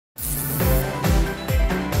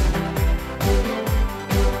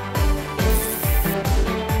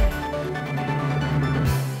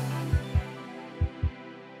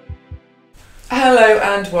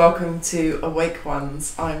and welcome to Awake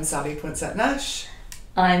Ones. I'm Sally Poinsett Nash.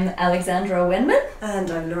 I'm Alexandra Wenman.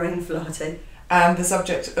 And I'm Lorraine Flaherty. And the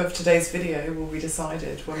subject of today's video will be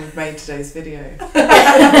decided when we've made today's video.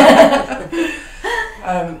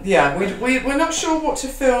 We're not sure what to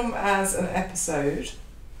film as an episode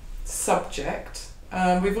subject.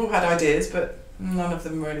 We've all had ideas, but none of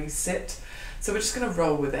them really sit. So we're just going to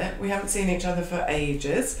roll with it. We haven't seen each other for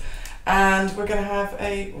ages. And we're going to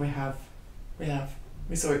have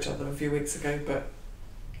we saw each other a few weeks ago, but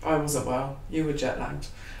I wasn't well. You were jet lagged.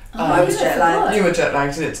 I was jet lagged. You were jet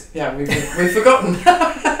lagged. We've forgotten.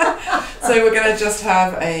 So we're going to just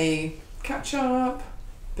have a catch up,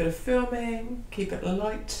 bit of filming, keep it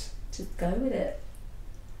light. Just go with it.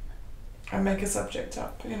 And make a subject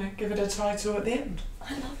up, give it a title at the end.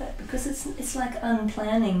 I love it because it's like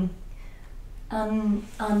unplanning,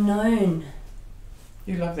 unknown.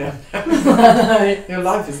 You love the unknown. Your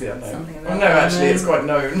life is the unknown. Actually, it's quite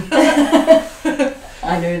known.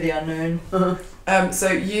 I know the unknown.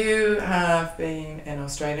 So you have been in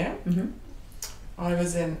Australia. Mm-hmm. I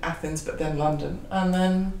was in Athens, but then London, and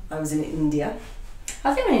then I was in India.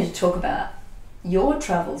 I think we need to talk about your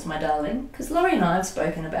travels, my darling, because Laurie and I have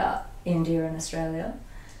spoken about India and Australia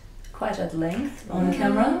quite at length on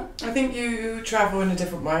camera. I think you travel in a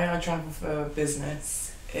different way. I travel for business.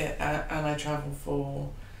 And I travel for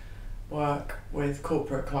work with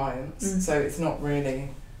corporate clients, so it's not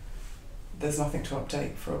really, there's nothing to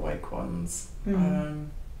update for Awake Ones. No,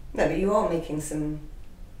 but you are making some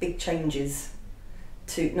big changes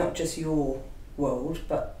to not just your world,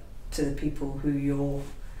 but to the people who you're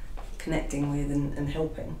connecting with and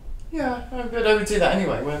helping. Yeah, but I would do that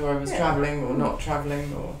anyway, whether I was travelling or not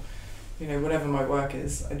travelling, or whatever my work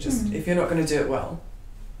is. I just if you're not going to do it well,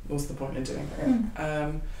 what's the point in doing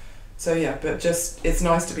it? But just it's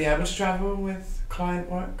nice to be able to travel with client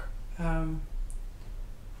work.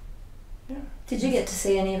 Did you get to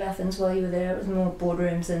see any of Athens while you were there? It was more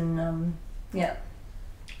boardrooms and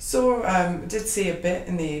Did see a bit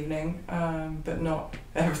in the evening, but not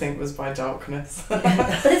everything was by darkness. But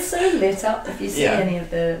it's so lit up if you see any of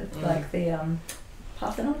the the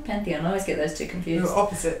Parthenon, Pantheon. I always get those two confused. We were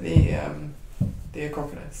opposite the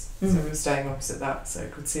Acropolis, so we were staying opposite that, so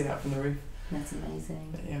could see that from the roof. That's amazing.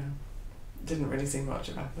 But didn't really see much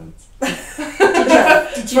of Athens.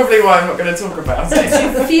 Did you Probably why I'm not going to talk about it.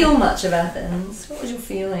 Did you feel much of Athens? What was your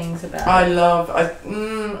feelings about it?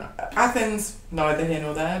 Athens, neither here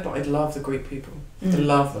nor there, but I love the Greek people. I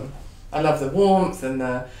love them. I love the warmth and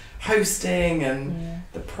the hosting and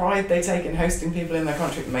the pride they take in hosting people in their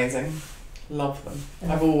country. Amazing. Love them.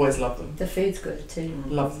 I've always loved them. The food's good too.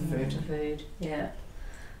 Love the food. The food, yeah.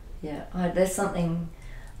 There's something.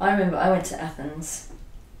 I remember I went to Athens.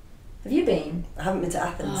 Have you been? I haven't been to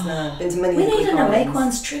Athens. No, been to many. We need an Awake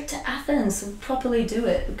Ones trip to Athens and properly do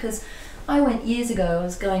it, because I went years ago. I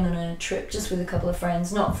was going on a trip just with a couple of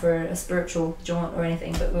friends, not for a spiritual jaunt or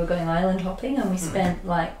anything, but we were going island hopping, and we spent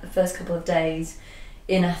like the first couple of days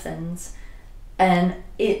in Athens, and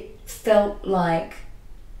it felt like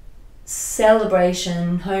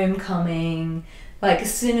celebration, homecoming. Like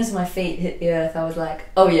as soon as my feet hit the earth, I was like,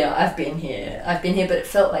 oh yeah, I've been here, but it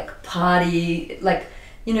felt like party, like,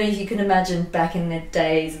 if you can imagine back in the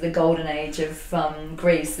days, the golden age of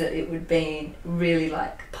Greece, that it would be really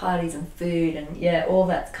like parties and food and all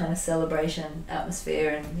that kind of celebration atmosphere,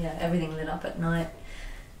 and everything lit up at night.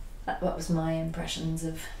 That was my impressions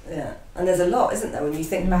of. Yeah, and there's a lot, isn't there, when you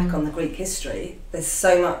think back on the Greek history. There's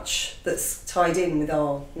so much that's tied in with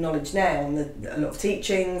our knowledge now, and a lot of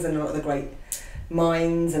teachings and a lot of the great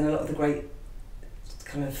minds and a lot of the great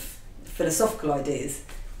kind of philosophical ideas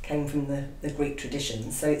came from the Greek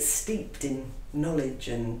tradition. So it's steeped in knowledge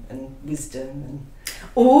and wisdom.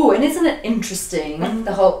 And isn't it interesting,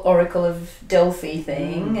 the whole Oracle of Delphi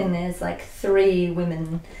thing, and there's like 3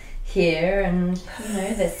 women here, and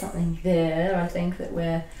there's something there, I think, that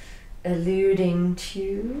we're alluding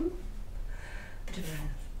to.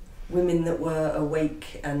 Women that were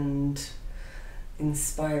awake and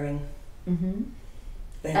inspiring.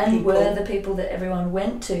 And were the people that everyone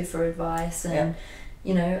went to for advice, and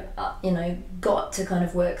got to kind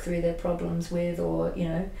of work through their problems with, or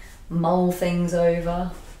mull things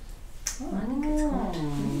over. I think it's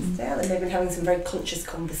good. Yeah, they've been having some very conscious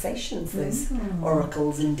conversations, those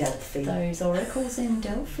oracles in Delphi. Those oracles in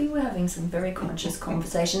Delphi were having some very conscious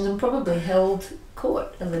conversations, and probably held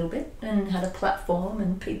court a little bit and had a platform,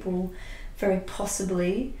 and people very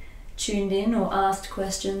possibly tuned in or asked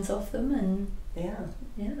questions of them, and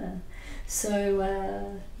so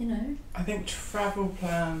I think travel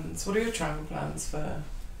plans. What are your travel plans for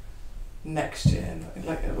next year,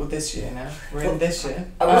 or this year now? We're in this year.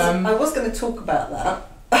 I was going to talk about that,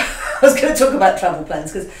 was going to talk about travel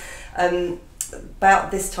plans because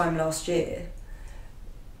about this time last year,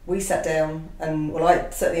 we sat down and, well, I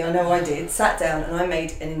know I did, sat down and I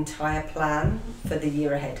made an entire plan for the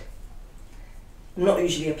year ahead. I'm not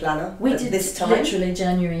usually a planner. We but did this time, literally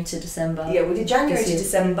January to December. Yeah, we did January to year.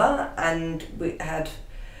 December, and we had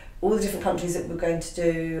all the different countries that we're going to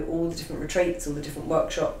do, all the different retreats, all the different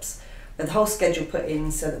workshops, with the whole schedule put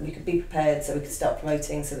in so that we could be prepared, so we could start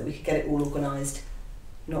promoting, so that we could get it all organised.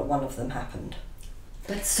 Not one of them happened.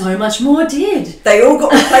 But so much more did. They all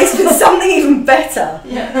got replaced with something even better.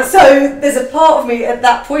 Yeah. So there's a part of me at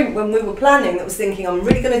that point when we were planning that was thinking, I'm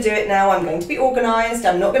really going to do it now, I'm going to be organised,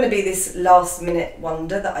 I'm not going to be this last minute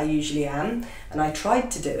wonder that I usually am. And I tried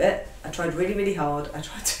to do it. I tried really, really hard. I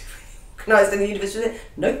tried to be organised, and the universe did it.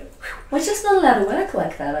 Nope. We're just not allowed to work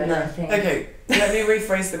like that, I don't think. Okay, let me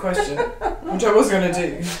rephrase the question, which I was going to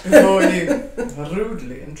do before you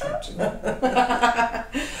rudely interrupted me.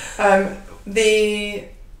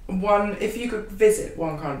 If you could visit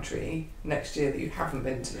one country next year that you haven't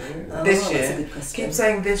been to this year, that's a good question. keep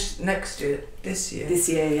saying this year. This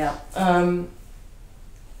year, yeah.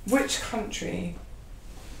 Which country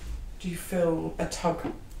do you feel a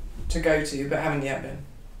tug to go to but haven't yet been?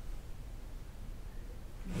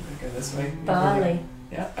 Go this way. Bali.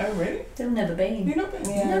 Yeah. Oh, really? Still never been. You've not been?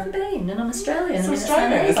 Yeah. Never been, and I'm Australian. It's I mean,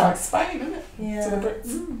 Australia. It's not like Spain, isn't it? Yeah. To the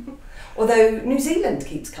Brits. Although New Zealand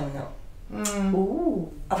keeps coming up. Mm.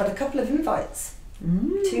 Ooh. I've had a couple of invites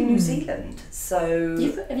Mm. to New Zealand, so...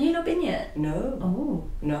 Have you not been yet? No, Oh.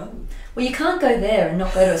 no. Well, you can't go there and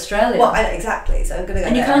not go to Australia. Well, exactly, so I'm going to go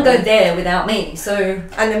and you there. can't go there without me, so...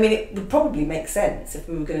 And I mean, it would probably make sense if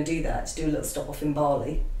we were going to do that, to do a little stop off in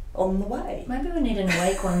Bali on the way. Maybe we need an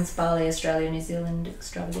Awake Ones Bali, Australia, New Zealand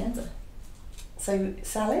extravaganza. So,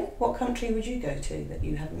 Sally, what country would you go to that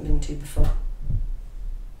you haven't been to before?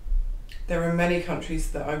 There are many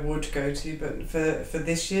countries that I would go to, but for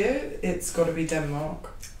this year, it's got to be Denmark.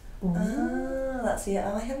 That's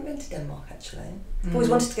I haven't been to Denmark actually. I've always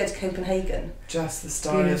wanted to go to Copenhagen. Just the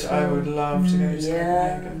stylish. Beautiful. I would love to go to Yeah.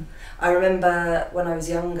 Copenhagen. I remember when I was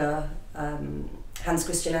younger, Hans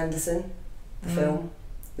Christian Andersen, the film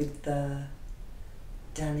with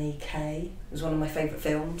Danny Kaye. It was one of my favourite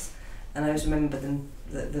films, and I always remember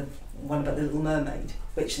the one about the Little Mermaid,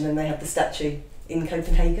 and then they had the statue in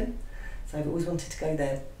Copenhagen. So I've always wanted to go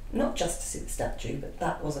there, not just to see the statue, but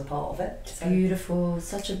that was a part of it. It's beautiful,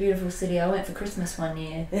 such a beautiful city. I went for Christmas one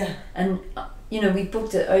year, Yeah. and we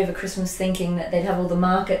booked it over Christmas thinking that they'd have all the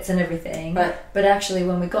markets and everything. Right. But actually,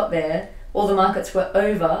 when we got there, all the markets were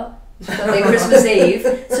over. We got there Christmas Eve,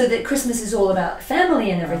 so that Christmas is all about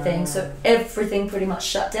family and everything. So everything pretty much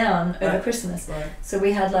shut down over Christmas. Right. So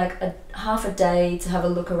we had like half a day to have a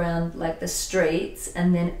look around like the streets,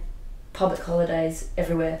 and then public holidays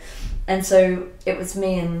everywhere. And so it was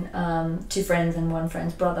me and two friends and one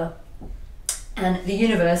friend's brother, and the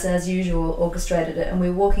universe as usual orchestrated it, and we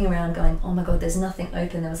were walking around going, oh my god, there's nothing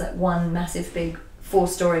open. There was like one massive big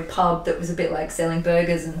 4-story pub that was a bit like selling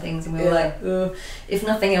burgers and things, and we were like, ugh, if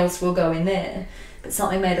nothing else we'll go in there. But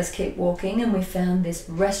something made us keep walking, and we found this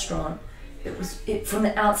restaurant. From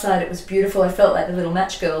the outside it was beautiful. I felt like the little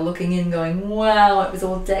match girl looking in going, wow. It was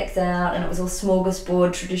all decked out, and it was all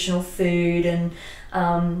smorgasbord traditional food, and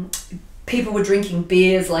people were drinking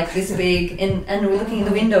beers like this big, and we were looking in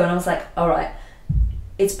the window, and I was like, all right,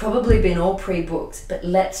 it's probably been all pre-booked, but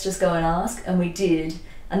let's just go and ask. And we did,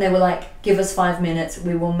 and they were like, give us 5 minutes,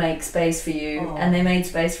 we will make space for you. And they made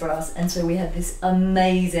space for us, and so we had this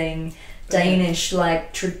amazing Danish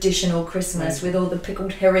like traditional Christmas with all the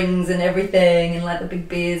pickled herrings and everything, and like the big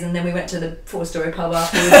beers, and then we went to the 4-story pub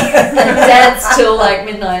afterwards and danced till like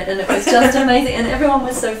midnight, and it was just amazing, and everyone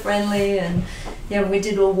was so friendly, and yeah, we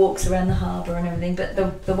did all walks around the harbour and everything. But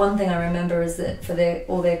the one thing I remember is that for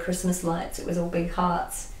all their Christmas lights, it was all big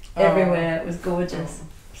hearts everywhere. It was gorgeous,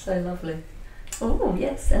 so lovely. Oh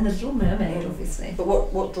yes, and the Little Mermaid, obviously. But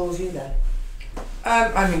what draws you there?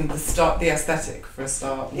 I mean, the aesthetic for a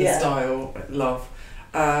start, the style, love.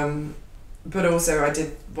 But also, I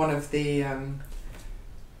did one of the,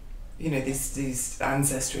 these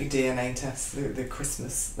ancestry DNA tests, the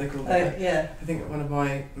Christmas, they called it. Yeah. I think one of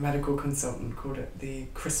my medical consultant called it the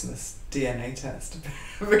Christmas DNA test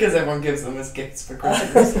because everyone gives them as gifts for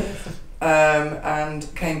Christmas.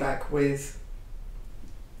 And came back with,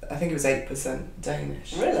 I think it was 8%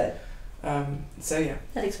 Danish. Really? So yeah.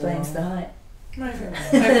 That explains the height.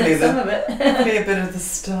 Hopefully some of it. Hopefully a bit of the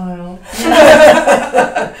style.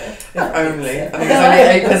 If only. I think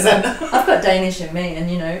it's only 8%. I've got Danish in me, and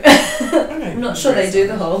I'm not sure they do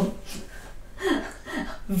the whole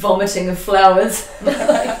vomiting of flowers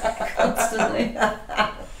like, constantly.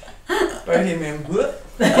 Bohemian.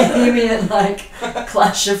 bohemian like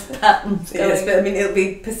clash of patterns going. Yes, but I mean it'll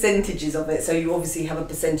be percentages of it. So you obviously have a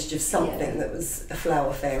percentage of something that was a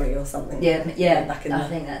flower fairy or something. Yeah. Back in I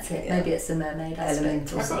think that's it. yeah. Maybe it's the mermaid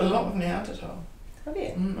aspect. I've got a lot of Neanderthal. Have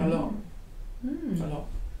you? A lot. A lot.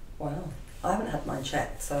 Wow. I haven't had mine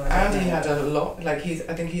checked, so. I don't Andy know. had a lot. Like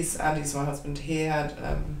Andy's my husband. He had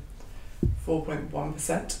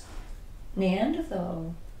 4.1%.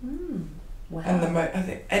 Neanderthal. Wow. And I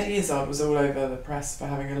think Eddie Izzard was all over the press for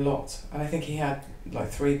having a lot, and I think he had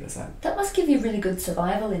like 3%. That must give you really good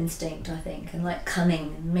survival instinct, I think, and like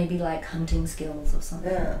cunning, and maybe like hunting skills or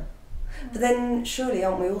something. Yeah. But then surely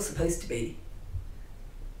aren't we all supposed to be?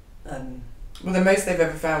 Well, the most they've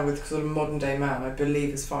ever found with sort of modern day man, I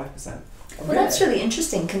believe, is 5%. Well, that's really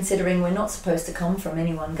interesting, considering we're not supposed to come from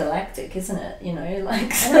anyone galactic, isn't it? You know,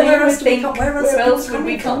 like so where else, where else would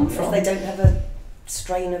we come from? If they don't have a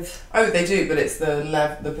strain of. Oh, they do, but it's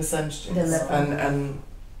the percentages, The level. and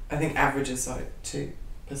I think average is like 2%,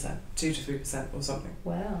 2 to 3% or something.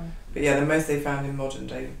 Wow. But yeah, the most they found in modern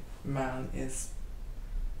day man is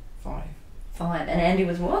 5. Fine. And Andy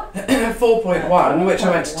was what? 4.1, which I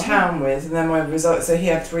went to 4.1. town with, and then my result. So he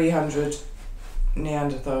had 300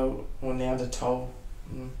 Neanderthal or Neanderthal.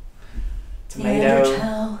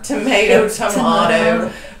 Tomato,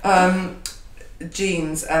 tomato,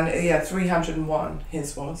 genes, and yeah, 301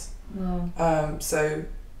 his was. Wow. So,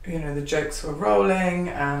 you know, the jokes were rolling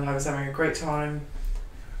and I was having a great time,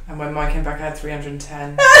 and when mine came back I had 310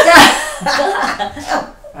 and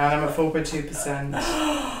I'm at 4.2%,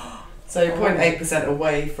 so 0.8%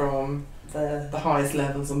 away from the highest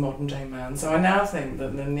levels of modern day man. So I now think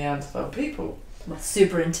that the Neanderthal people Well,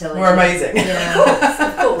 super intelligent. were amazing. Yeah.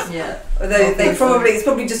 Of course. Yeah. Although it's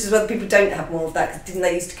probably just as well people don't have more of that, because didn't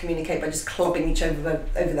they used to communicate by just clubbing each other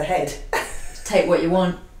over the head? Take what you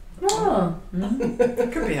want. Oh.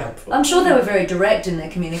 It could be helpful. I'm sure they were very direct in their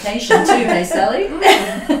communication too, hey Sally?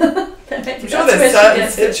 I'm sure there's certain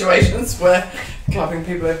situations where clubbing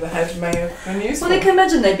people over the head may have been useful. Well, they can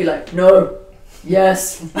imagine they'd be like, no,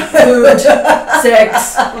 yes, food,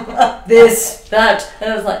 sex, this, that.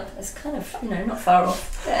 And I was like, it's kind of, you know, not far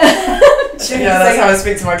off. Yeah, that's how I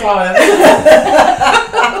speak to my clients.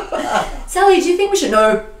 Sally, do you think we should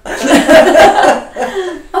know?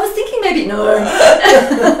 I was thinking maybe no.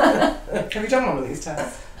 Have you done one of these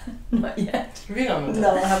tests? Not yet. Have you done one?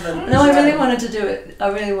 No, I haven't. No, I really wanted to do it. I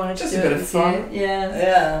really wanted Just to a do bit it of with fun. you. Yeah.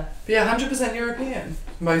 Yeah. But yeah, 100% European.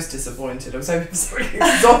 Most disappointed. I was hoping for something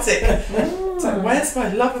exotic. It's like, where's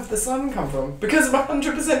my love of the sun come from? Because I'm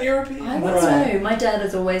 100% European. I want to know. My dad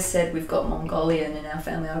has always said we've got Mongolian in our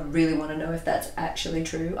family. I really want to know if that's actually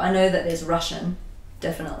true. I know that there's Russian,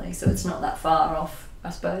 definitely, so it's not that far off, I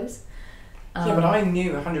suppose. Yeah, but I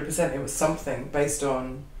knew 100% it was something based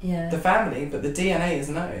on the family, but the DNA is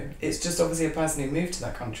no. It's just obviously a person who moved to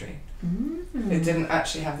that country. It didn't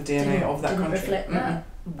actually have the DNA of that country. Reflect that.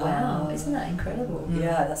 Wow, isn't that incredible?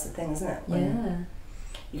 Yeah, that's the thing, isn't it? Yeah.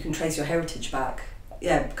 You can trace your heritage back.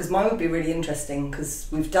 Yeah, because mine would be really interesting, because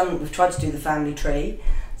we've tried to do the family tree,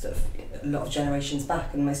 sort of a lot of generations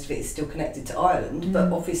back, and most of it is still connected to Ireland.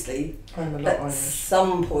 But obviously, I'm a lot at Irish.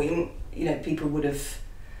 some point, you know, people would have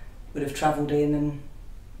travelled in, and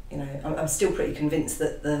you know, I'm still pretty convinced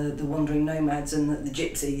that the wandering nomads and the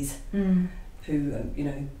gypsies, who you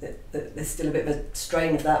know, that there's still a bit of a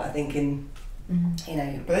strain of that, I think, in you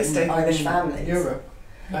know, But they stayed Irish in families. Europe.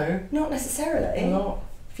 No, Not necessarily. a lot.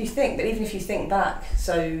 If you think, but even if you think back,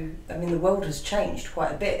 so I mean, the world has changed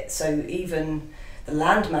quite a bit. So even the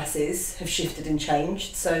land masses have shifted and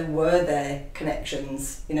changed. So were there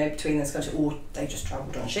connections, you know, between those countries, or they just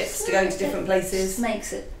travelled on ships to go to different places? It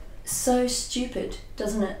makes it so stupid,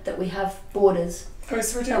 doesn't it, that we have borders. Oh,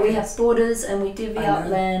 it's That ridiculous. we have borders and we divvy I up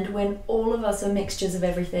know. land when all of us are mixtures of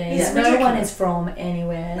everything. It's No ridiculous. one is from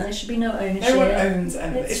anywhere. There should be no ownership. No one owns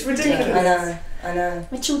anything. It's ridiculous. I know.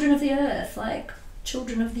 We're children of the earth, like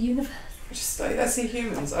children of the universe. I see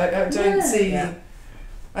humans. I don't see. Yeah.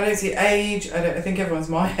 I don't see age. I think everyone's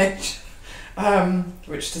my age,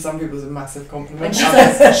 which to some people is a massive compliment.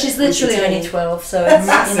 And she's literally only 12, so it's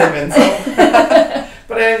Massive you know. insult.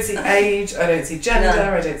 But I don't see age. I don't see gender.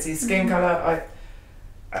 No. I don't see skin colour.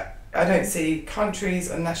 I don't see countries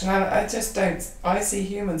and nationality. I just don't. I see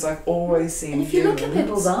humans. I've always seen And if you humans. look at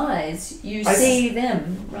people's eyes, you I see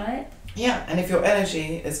them, right? Yeah, and if your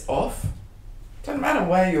energy is off, doesn't matter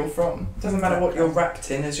where you're from. Doesn't matter what you're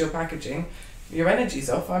wrapped in as your packaging. Your energy's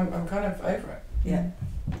off. I'm kind of over it. Yeah.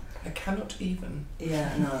 I cannot even.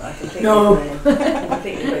 Yeah, no, I completely No. agree. I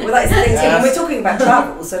completely agree. Well, that is the thing. We're talking about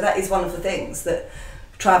travel, so that is one of the things that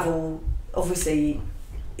travel, obviously,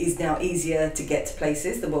 is now easier to get to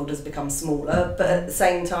places. The world has become smaller, but at the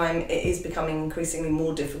same time it is becoming increasingly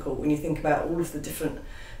more difficult when you think about all of the different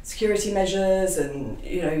security measures and,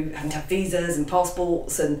 you know, having to have visas and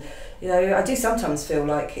passports, and, you know, I do sometimes feel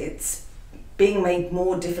like it's being made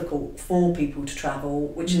more difficult for people to travel,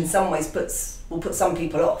 which in some ways will put some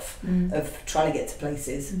people off of trying to get to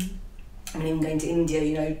places. I mean, even going to India,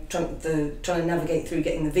 you know, trying to navigate through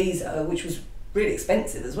getting the visa, which was really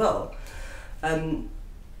expensive as well.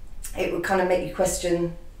 It would kind of make you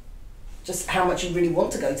question just how much you really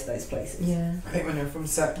want to go to those places. Yeah. I think when you're from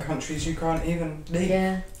certain countries, you can't even leave.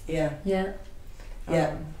 Yeah. Yeah. Yeah.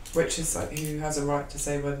 Yeah. Which is like, who has a right to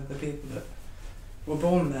say whether the people that were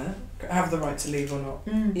born there have the right to leave or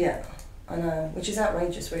not? Yeah, I know. Which is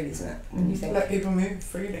outrageous, really, isn't it? When you think let people move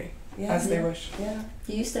freely as they wish. Yeah.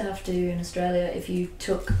 You used to have to in Australia, if you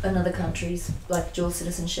took another country's like dual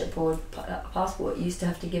citizenship or passport, you used to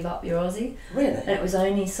have to give up your Aussie. Really? And it was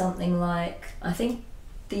only something like, I think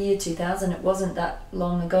the year 2000, it wasn't that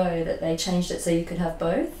long ago that they changed it so you could have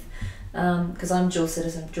both. Because I'm dual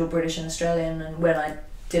citizen, dual British and Australian, and when I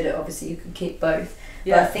did it, obviously you could keep both.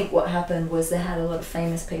 Yeah. But I think what happened was they had a lot of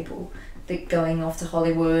famous people that going off to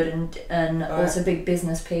Hollywood and also big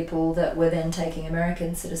business people that were then taking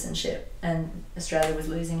American citizenship, and Australia was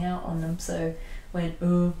losing out on them. So went,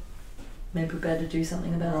 oh, maybe we better do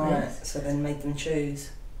something about this. So then made them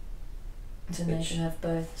choose. So they should have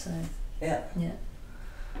both. So yeah. Yeah.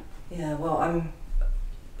 Yeah. Well, I'm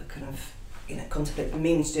kind of, you know, contemplating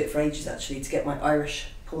meaning to do it for ages actually, to get my Irish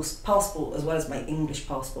passport as well as my English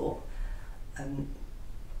passport.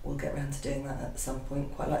 We'll get around to doing that at some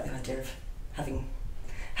point. Quite like the idea of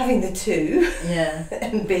having the two. Yeah.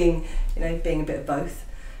 And being a bit of both,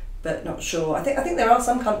 but not sure. I think there are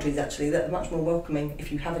some countries actually that are much more welcoming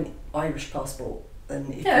if you have an Irish passport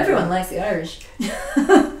than if everyone likes the Irish.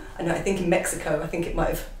 I know. I think in Mexico, I think it might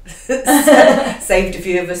have saved a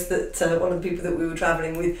few of us that one of the people that we were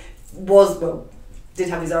travelling with did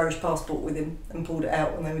have his Irish passport with him and pulled it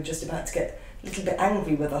out when they were just about to get a little bit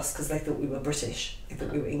angry with us because they thought we were British. They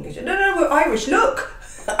thought we were English. No, we're Irish. Look,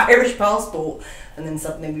 Irish passport. And then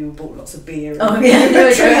suddenly we bought lots of beer. Oh yeah,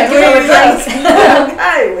 okay,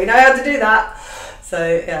 we know how to do that.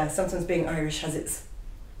 So yeah, sometimes being Irish has its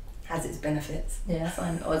benefits. Yeah, I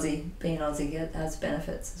find being Aussie has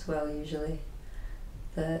benefits as well. Usually,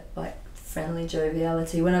 the like friendly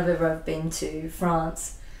joviality. Whenever I've been to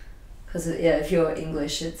France. Because if you're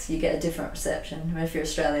English, you get a different reception. If you're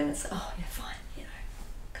Australian, it's yeah, fine, you know,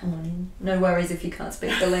 come on in. No worries if you can't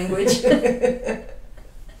speak the language.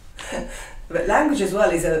 But language as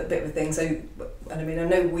well is a bit of a thing. So, and I mean, I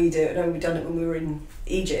know we do. I know we've done it when we were in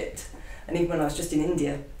Egypt, and even when I was just in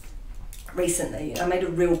India recently. I made a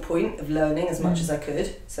real point of learning as much as I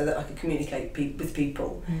could, so that I could communicate with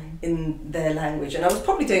people in their language. And I was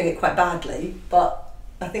probably doing it quite badly, but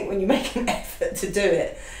I think when you make an effort to do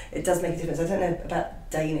it, it does make a difference. I don't know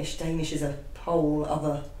about Danish. Danish is a whole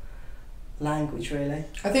other language, really.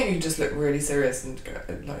 I think you just look really serious and go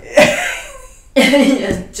like.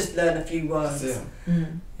 Just learn a few words.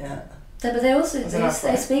 Yeah. But they also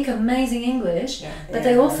they speak amazing English, but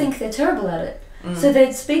they all think they're terrible at it. So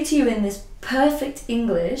they'd speak to you in this perfect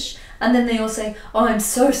English, and then they all say, "Oh, I'm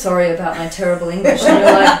so sorry about my terrible English,"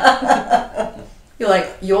 and you're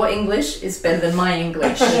like, your English is better than my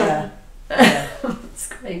English. Yeah. It's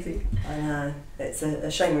crazy. I know. It's a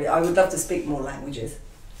shame, really. I would love to speak more languages.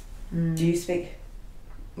 Do you speak?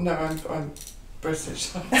 No, I'm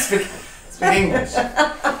British. I speak English.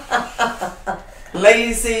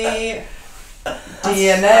 Lazy,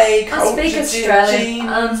 DNA, culture, I speak Australian.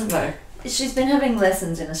 genes. No. She's been having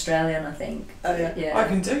lessons in Australian, I think. Oh yeah. Yeah. I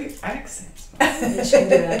can do accents. Yeah, she can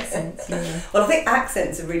do accents. Yeah. Well, I think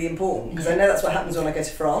accents are really important because I know that's what happens when I go to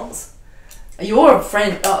France. Your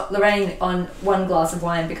friend Lorraine on one glass of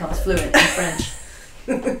wine becomes fluent in French.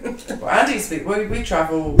 Well, Andy speaks. We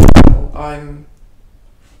travel. I'm.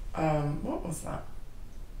 What was that?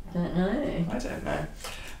 Don't know. I don't know.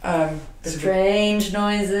 Strange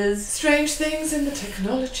noises. Strange things in the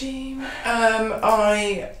technology.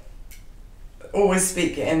 I always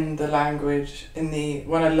speak in the language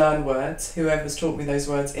when I learn words. Whoever's taught me those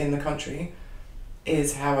words in the country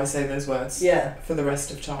is how I say those words. Yeah. For the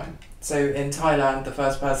rest of time. So in Thailand, the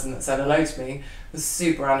first person that said hello to me was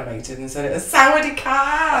super animated and said it as Sawadee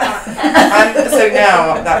ka. And so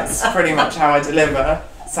now that's pretty much how I deliver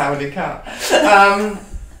Sawadee ka.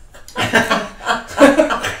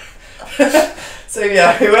 So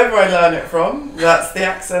yeah, whoever I learn it from, that's the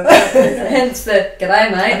accent. Hence the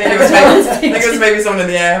g'day mate. I think it was maybe someone in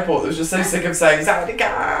the airport that was just so sick of saying Sawadee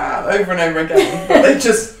ka over and over again, but they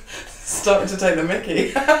just started to take the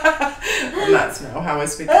mickey. And that's now how I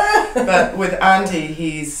speak. But with Andy,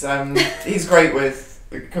 he's great with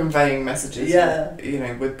conveying messages, you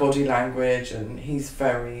know, with body language, and he's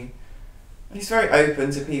very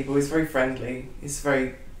open to people. He's very friendly. He's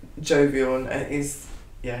very jovial, and his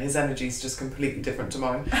energy is just completely different to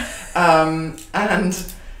mine.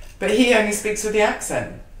 But he only speaks with the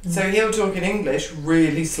accent. So he'll talk in English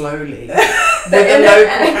really slowly with a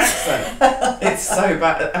local accent. It's so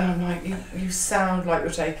bad. And I'm like, you sound like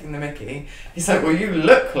you're taking the mickey. He's like, well, you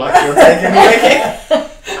look like you're taking the mickey.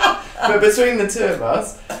 But between the two of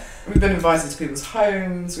us, we've been invited to people's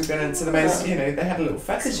homes. We've been into the most, you know, they had a little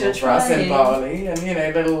festival for us in Bali, and, you know,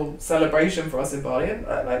 a little celebration for us in Bali, and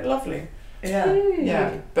like lovely. Yeah.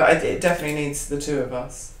 Yeah. But it definitely needs the two of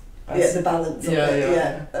us. The balance of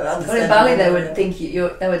it, But in Bali, they would think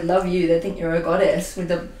they would love you. They'd think you're a goddess with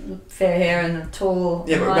the fair hair and the tall.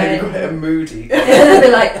 Yeah, but maybe a bit moody. They'd be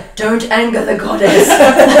like, "Don't anger the goddess."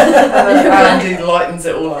 Andy lightens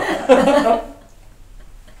it all up.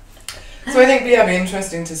 So I think it'd be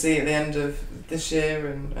interesting to see at the end of this year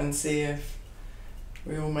and see if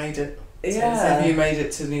we all made it. So if you made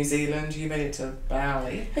it to New Zealand, you made it to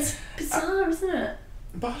Bali. It's bizarre, isn't it?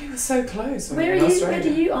 Bali was so close. Where are you? Australia. Where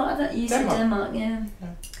do you? Oh, I thought you said Denmark. Yeah.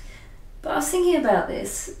 But I was thinking about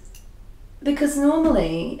this because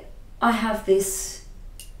normally I have this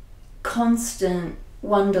constant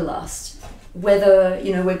wanderlust, whether,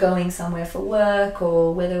 you know, we're going somewhere for work,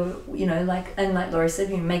 or whether, you know, like Laurie said,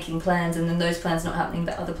 you're making plans and then those plans not happening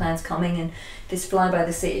but other plans coming, and this fly by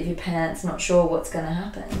the seat of your pants, not sure what's going to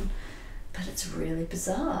happen. But it's really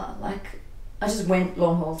bizarre. Like, I just went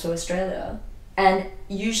long haul to Australia, and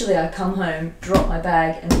usually I come home, drop my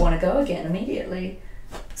bag and want to go again immediately.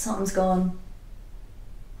 Something's gone,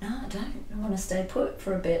 no, I don't. I want to stay put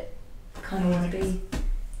for a bit. I kind of want to be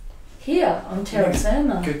here on Terra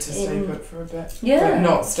Firma. Good to stay put for a bit. Yeah. But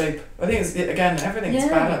not stay. I think it's, again, everything's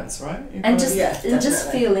balance, right? And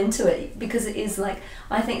just feel into it, because it is like,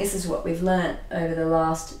 I think this is what we've learnt over the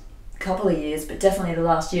last couple of years, but definitely the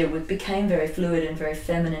last year. We became very fluid and very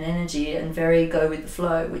feminine energy and very go with the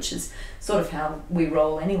flow, which is sort of how we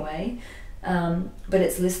roll anyway. But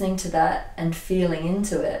it's listening to that and feeling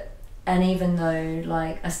into it. And even though,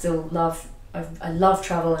 like, I still love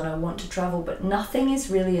travel and I want to travel, but nothing is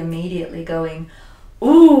really immediately going,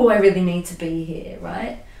 ooh, I really need to be here,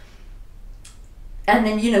 right? And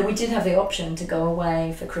then, you know, we did have the option to go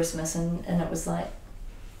away for Christmas, and it was like,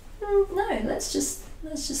 no, let's just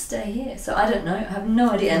stay here. So I don't know, I have no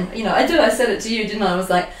idea. And, you know, I said it to you, didn't I? I was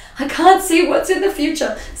like, I can't see what's in the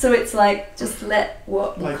future. So it's like, just let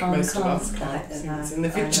what will come. Like most of us can't see what's in the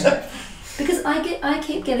future. Because I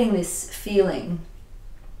keep getting this feeling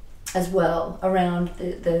as well around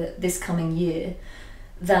this coming year,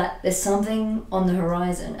 that there's something on the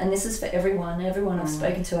horizon, and this is for everyone I've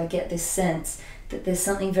spoken to. I get this sense that there's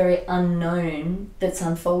something very unknown that's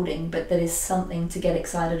unfolding, but that is something to get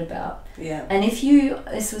excited about. Yeah. And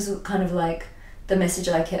this was kind of like the message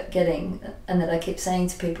I kept getting, and that I keep saying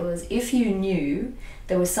to people, is if you knew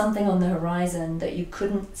there was something on the horizon that you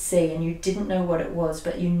couldn't see and you didn't know what it was,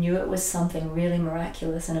 but you knew it was something really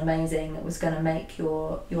miraculous and amazing that was going to make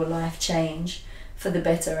your life change for the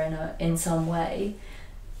better in some way,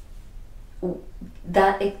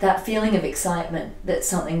 that feeling of excitement that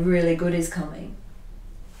something really good is coming,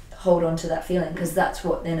 hold on to that feeling, because that's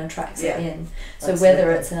what then attracts it in. So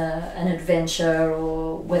whether it's an adventure,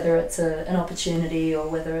 or whether it's an opportunity, or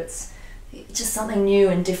whether it's just something new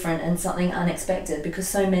and different and something unexpected, because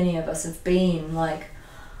so many of us have been like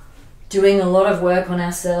doing a lot of work on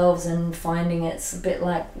ourselves and finding it's a bit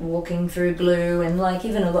like walking through glue, and like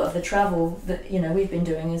even a lot of the travel that, you know, we've been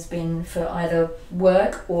doing has been for either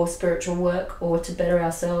work or spiritual work or to better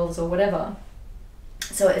ourselves or whatever.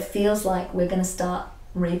 So it feels like we're going to start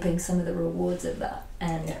reaping some of the rewards of that,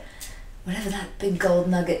 and whatever that big gold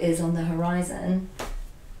nugget is on the horizon,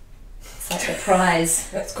 it's like the prize.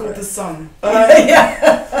 That's called the sun.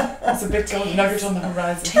 It's a big gold nugget on the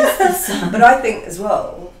horizon. Taste the sun. But I think as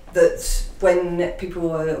well that when people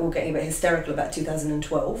were all getting a bit hysterical about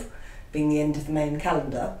 2012 being the end of the main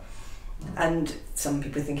calendar, and some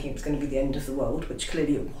people thinking it was going to be the end of the world, which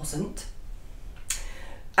clearly it wasn't.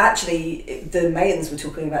 Actually, the Mayans were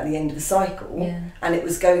talking about the end of a cycle, and it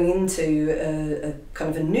was going into a kind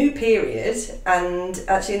of a new period. And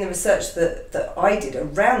actually, in the research that I did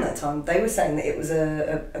around that time, they were saying that it was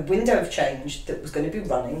a window of change that was going to be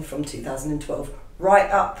running from 2012 right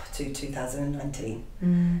up to 2019,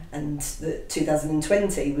 and that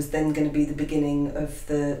 2020 was then going to be the beginning of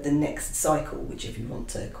the next cycle, which, if you want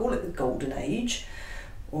to call it the golden age,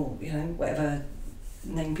 or, you know, whatever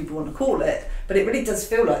name people want to call it, but it really does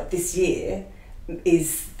feel like this year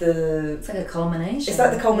is the... It's like a culmination. It's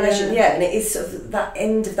like the culmination, yeah, and it is sort of that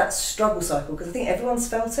end of that struggle cycle, because I think everyone's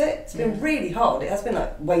felt it. It's been really hard. It has been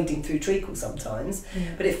like wading through treacle sometimes,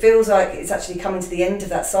 but it feels like it's actually coming to the end of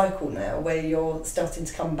that cycle now, where you're starting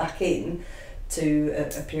to come back in to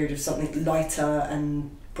a period of something lighter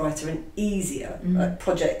and brighter and easier, like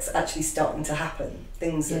projects actually starting to happen,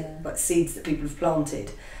 things that, like seeds that people have planted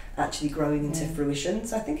actually growing into fruition.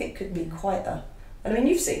 So I think it could be quite a... I mean,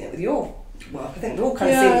 you've seen it with your work. I think we're all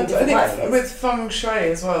kind of seeing it in different ways. With feng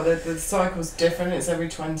shui as well, the cycle's different. It's every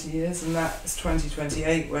 20 years, and that's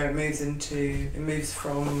 2028 where it moves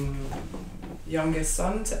from youngest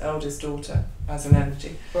son to eldest daughter as an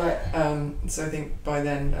energy. Right. So I think by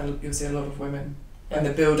then you'll see a lot of women. And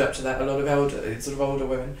the build up to that, a lot of older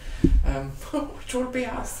women, which would be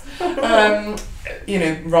us,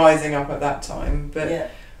 rising up at that time.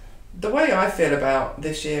 But the way I feel about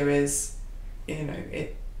this year is,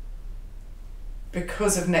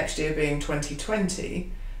 because of next year being 2020,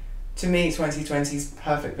 to me 2020 is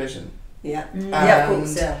perfect vision. Yeah. Yeah, of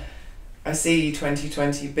course. Yeah. I see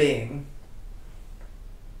 2020 being.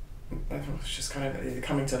 It's just kind of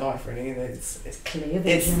coming to life, really. It's clear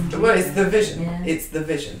vision. It's the vision. Yeah. It's the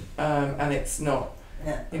vision, and it's not,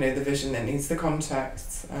 the vision that needs the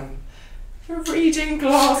contacts, reading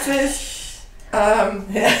glasses. My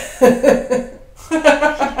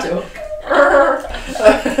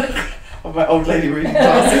old lady reading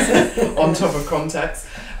glasses on top of contacts.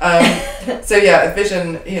 So yeah, a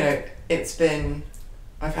vision. It's been.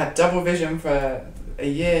 I've had double vision for a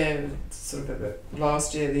year. Sort of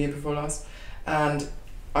last year, the year before last, and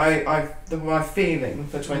my feeling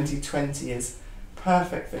for 2020 is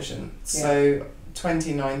perfect vision. So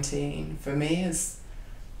 2019 for me is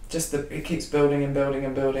just it keeps building and building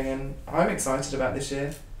and building, and I'm excited about this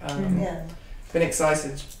year. Been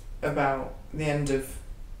excited about the end of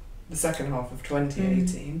the second half of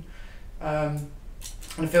 2018, and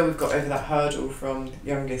I feel we've got over that hurdle from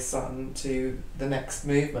youngest son to the next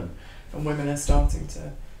movement, and women are starting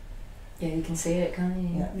to. Yeah, you can see it, can't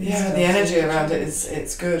you? Yeah, the energy around it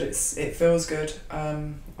it's good. It feels good.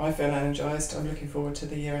 I feel energized. I'm looking forward to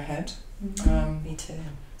the year ahead. Me too.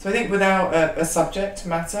 So I think without a subject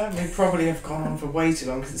matter, we probably have gone on for way too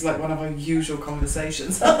long, because it's like one of our usual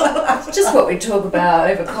conversations. Just what we talk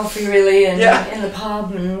about over coffee, really, and in the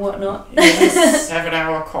pub and whatnot.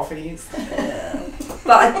 7-hour coffees.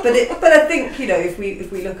 But I think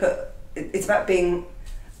if we look at it's about being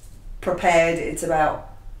prepared. It's about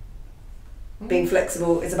being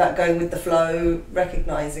flexible. It's about going with the flow,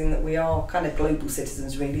 recognising that we are kind of global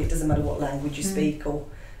citizens, really. It doesn't matter what language you speak or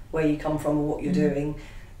where you come from or what you're doing.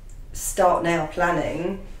 Start now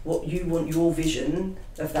planning what you want your vision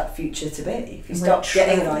of that future to be. If you start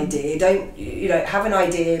getting an idea, don't have an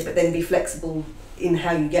idea, but then be flexible in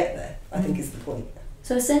how you get there, I think is the point.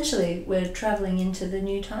 So essentially we're travelling into the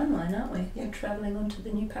new timeline, aren't we? We're travelling onto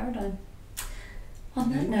the new paradigm.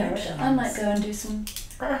 On that note, I might go and do some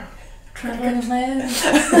travelling of my own.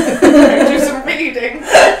 Do some reading.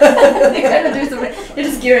 You're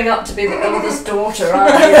just gearing up to be the eldest daughter,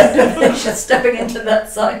 aren't you? Just stepping into that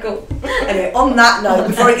cycle. Anyway, on that note,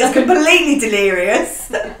 before it gets completely delirious.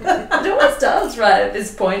 It always does right at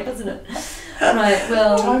this point, doesn't it? Right,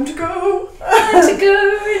 well... Time to go! Time to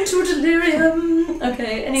go into delirium.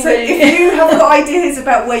 Okay, anyway. So if you have got ideas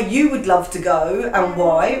about where you would love to go and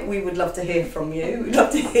why, we would love to hear from you. We'd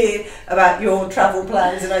love to hear about your travel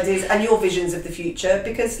plans and ideas and your visions of the future,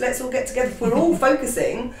 because let's all get together. If we're all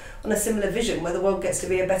focusing on a similar vision where the world gets to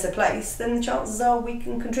be a better place, then the chances are we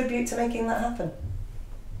can contribute to making that happen.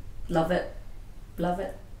 Love it. Love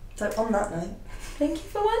it. So on that note, thank you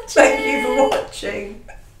for watching. Thank you for watching.